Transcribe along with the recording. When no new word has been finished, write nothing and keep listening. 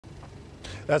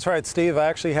That's right, Steve. I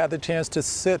actually had the chance to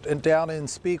sit down and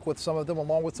speak with some of them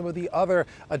along with some of the other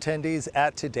attendees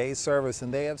at today's service.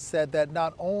 And they have said that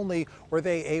not only were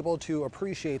they able to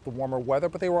appreciate the warmer weather,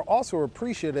 but they were also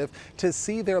appreciative to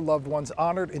see their loved ones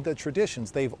honored in the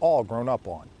traditions they've all grown up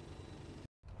on.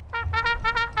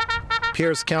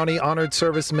 Pierce County honored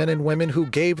servicemen and women who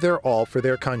gave their all for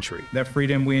their country. That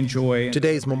freedom we enjoy.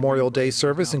 Today's Memorial Day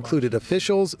service included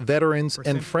officials, veterans,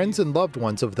 and friends and loved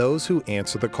ones of those who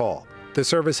answer the call. The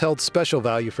service held special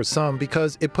value for some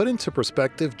because it put into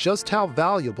perspective just how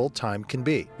valuable time can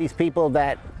be. These people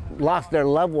that lost their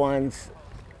loved ones,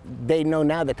 they know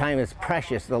now that time is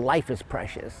precious, the life is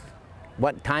precious.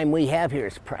 What time we have here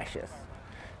is precious.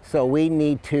 So we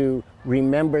need to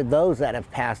remember those that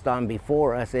have passed on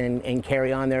before us and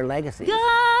carry on their legacies.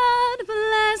 God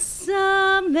bless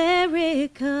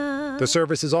America. The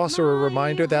service is also a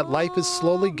reminder that life is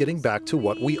slowly getting back to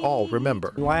what we all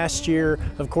remember. Last year,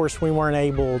 of course, we weren't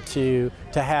able to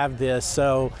have this,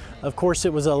 so of course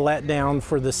it was a letdown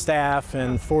for the staff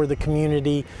and for the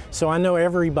community. So I know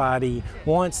everybody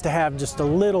wants to have just a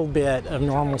little bit of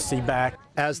normalcy back.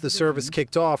 As the service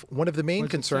kicked off, one of the main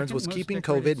concerns was keeping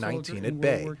COVID-19 at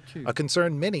bay, a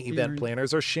concern many event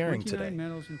planners are sharing today.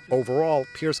 Overall,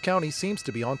 Pierce County seems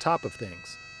to be on top of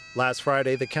things. Last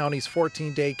Friday, the county's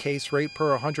 14-day case rate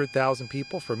per 100,000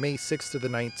 people from May 6th to the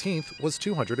 19th was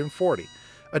 240,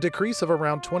 a decrease of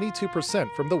around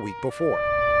 22% from the week before.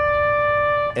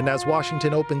 And as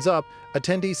Washington opens up,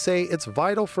 attendees say it's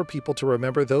vital for people to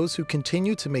remember those who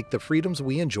continue to make the freedoms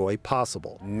we enjoy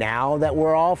possible. Now that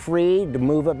we're all free to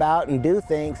move about and do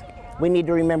things, we need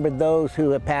to remember those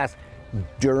who have passed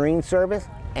during service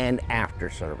and after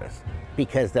service,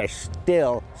 because they're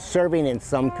still serving in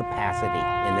some capacity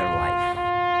in their life.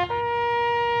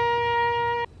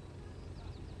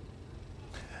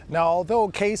 Now, although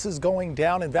cases going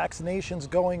down and vaccinations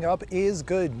going up is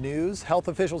good news, health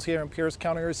officials here in Pierce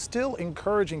County are still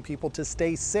encouraging people to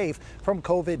stay safe from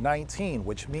COVID-19,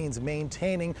 which means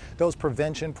maintaining those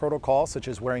prevention protocols such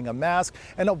as wearing a mask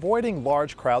and avoiding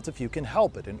large crowds if you can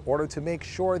help it in order to make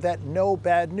sure that no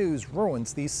bad news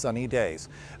ruins these sunny days.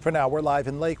 For now, we're live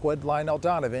in Lakewood. Lionel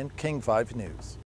Donovan, King 5 News.